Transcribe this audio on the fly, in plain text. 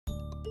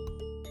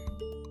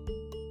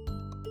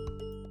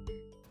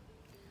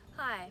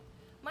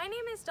My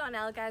name is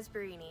Donnell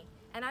Gasparini,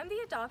 and I'm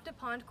the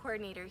Adopt-A-Pond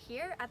coordinator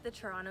here at the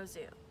Toronto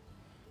Zoo.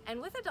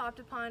 And with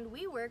Adopt-A-Pond,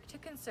 we work to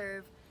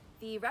conserve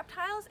the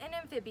reptiles and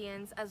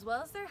amphibians as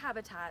well as their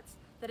habitats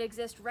that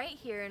exist right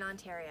here in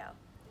Ontario.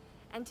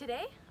 And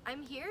today,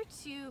 I'm here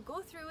to go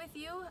through with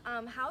you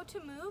how to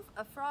move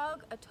a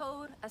frog, a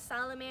toad, a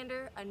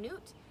salamander, a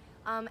newt,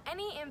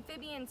 any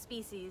amphibian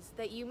species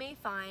that you may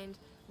find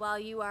while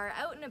you are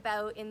out and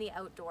about in the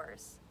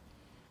outdoors.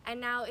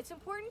 And now it's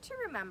important to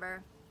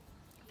remember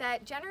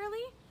that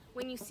generally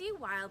when you see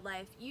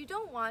wildlife, you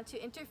don't want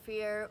to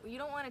interfere, you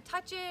don't want to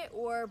touch it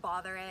or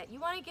bother it. You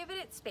want to give it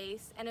its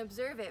space and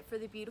observe it for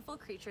the beautiful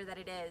creature that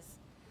it is.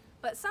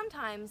 But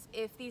sometimes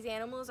if these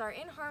animals are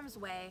in harm's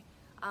way,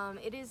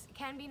 it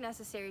can be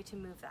necessary to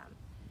move them.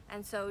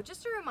 And so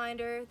just a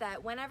reminder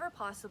that whenever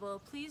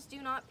possible, please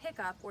do not pick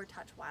up or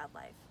touch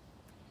wildlife.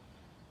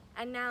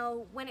 And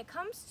now when it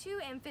comes to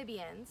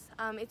amphibians,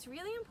 it's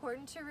really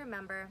important to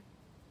remember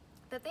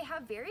that they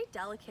have very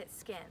delicate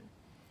skin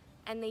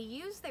and they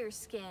use their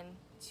skin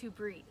to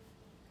breathe.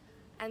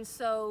 And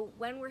so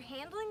when we're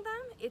handling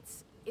them,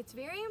 it's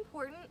very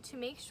important to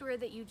make sure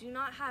that you do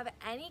not have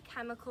any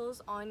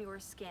chemicals on your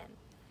skin.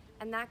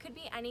 And that could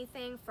be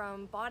anything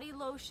from body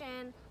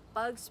lotion,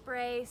 bug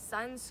spray,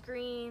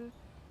 sunscreen,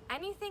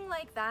 anything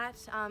like that,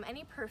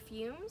 any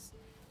perfumes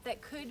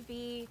that could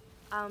be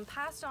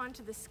passed on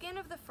to the skin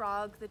of the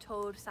frog, the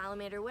toad,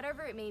 salamander,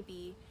 whatever it may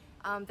be,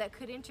 that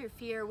could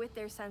interfere with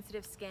their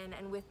sensitive skin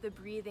and with the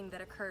breathing that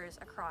occurs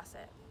across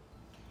it.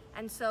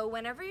 And so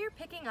whenever you're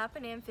picking up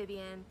an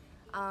amphibian,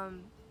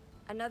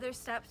 another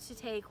step to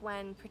take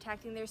when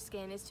protecting their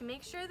skin is to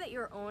make sure that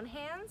your own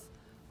hands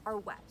are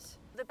wet.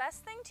 The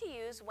best thing to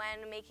use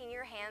when making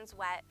your hands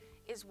wet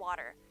is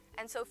water.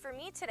 And so for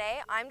me today,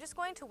 I'm just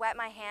going to wet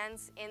my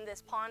hands in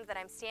this pond that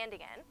I'm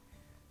standing in.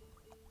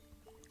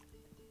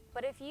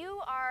 But if you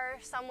are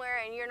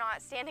somewhere and you're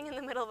not standing in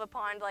the middle of a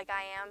pond like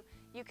I am,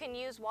 you can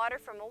use water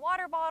from a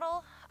water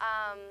bottle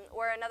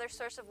or another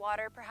source of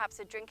water, perhaps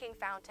a drinking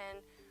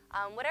fountain,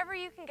 whatever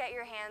you can get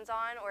your hands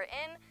on or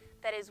in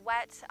that is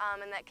wet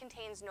and that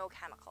contains no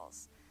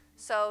chemicals.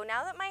 So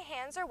now that my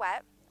hands are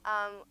wet,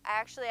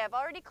 I've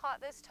already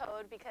caught this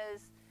toad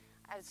because,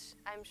 as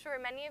I'm sure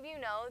many of you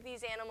know,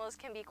 these animals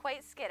can be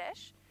quite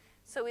skittish.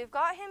 So we've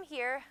got him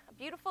here, a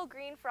beautiful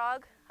green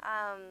frog.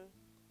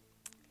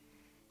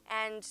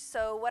 And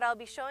so what I'll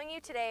be showing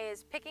you today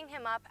is picking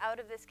him up out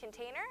of this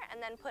container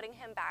and then putting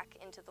him back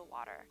into the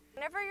water.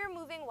 Whenever you're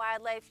moving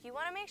wildlife, you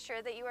want to make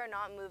sure that you are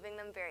not moving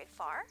them very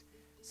far.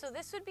 So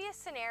this would be a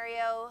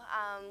scenario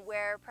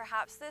where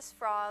perhaps this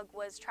frog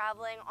was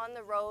traveling on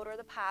the road or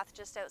the path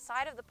just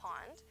outside of the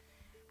pond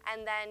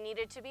and then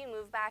needed to be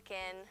moved back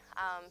in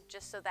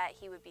just so that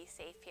he would be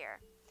safe here.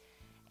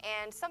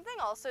 And something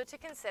also to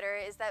consider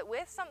is that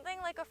with something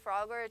like a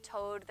frog or a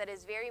toad that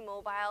is very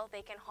mobile,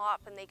 they can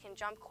hop and they can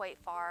jump quite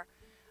far.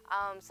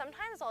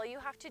 Sometimes all you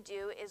have to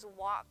do is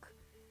walk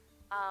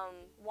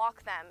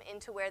them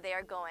into where they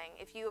are going.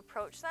 If you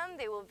approach them,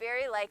 they will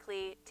very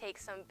likely take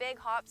some big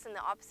hops in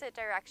the opposite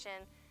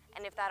direction,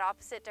 and if that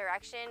opposite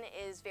direction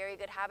is very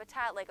good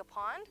habitat like a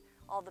pond,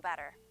 all the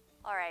better.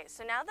 Alright,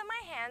 so now that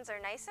my hands are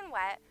nice and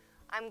wet,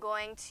 I'm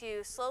going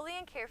to slowly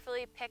and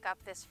carefully pick up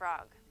this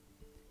frog.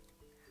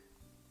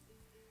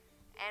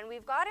 And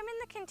we've got him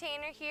in the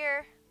container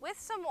here with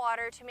some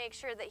water to make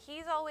sure that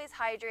he's always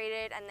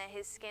hydrated and that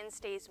his skin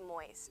stays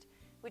moist,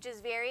 which is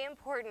very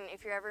important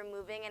if you're ever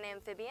moving an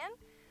amphibian.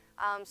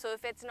 So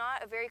if it's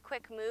not a very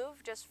quick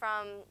move just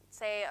from,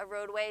 say, a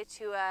roadway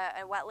to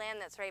a wetland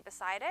that's right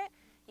beside it,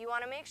 you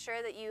want to make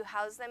sure that you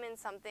house them in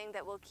something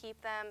that will keep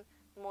them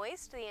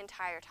moist the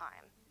entire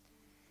time.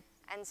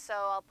 And so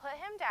I'll put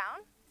him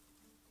down.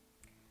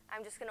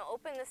 I'm just going to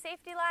open the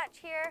safety latch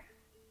here.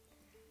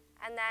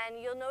 And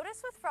then you'll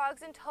notice with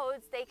frogs and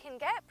toads, they can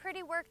get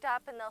pretty worked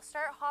up and they'll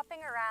start hopping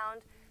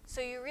around.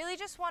 So you really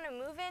just want to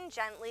move in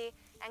gently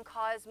and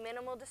cause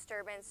minimal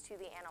disturbance to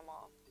the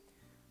animal.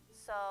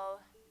 So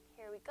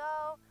here we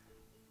go.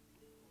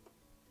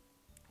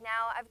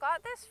 Now I've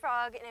got this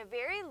frog in a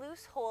very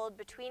loose hold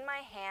between my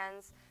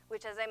hands,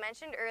 which, as I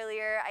mentioned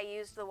earlier, I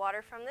used the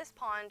water from this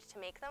pond to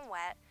make them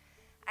wet.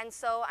 And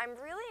so I'm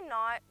really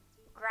not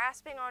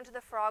grasping onto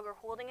the frog or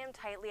holding him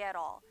tightly at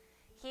all.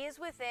 He is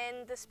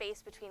within the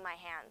space between my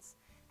hands.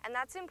 And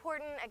that's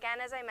important. Again,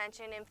 as I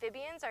mentioned,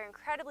 amphibians are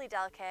incredibly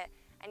delicate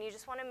and you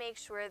just want to make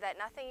sure that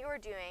nothing you are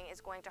doing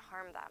is going to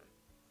harm them.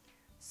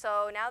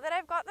 So now that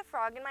I've got the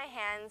frog in my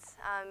hands,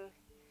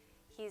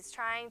 he's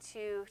trying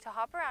to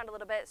hop around a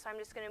little bit, so I'm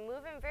just going to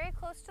move him very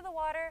close to the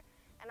water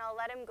and I'll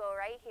let him go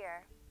right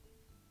here.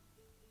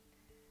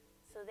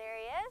 So there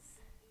he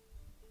is.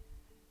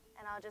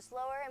 And I'll just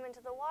lower him into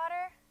the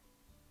water.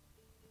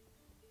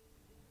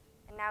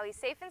 And now he's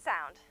safe and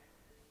sound.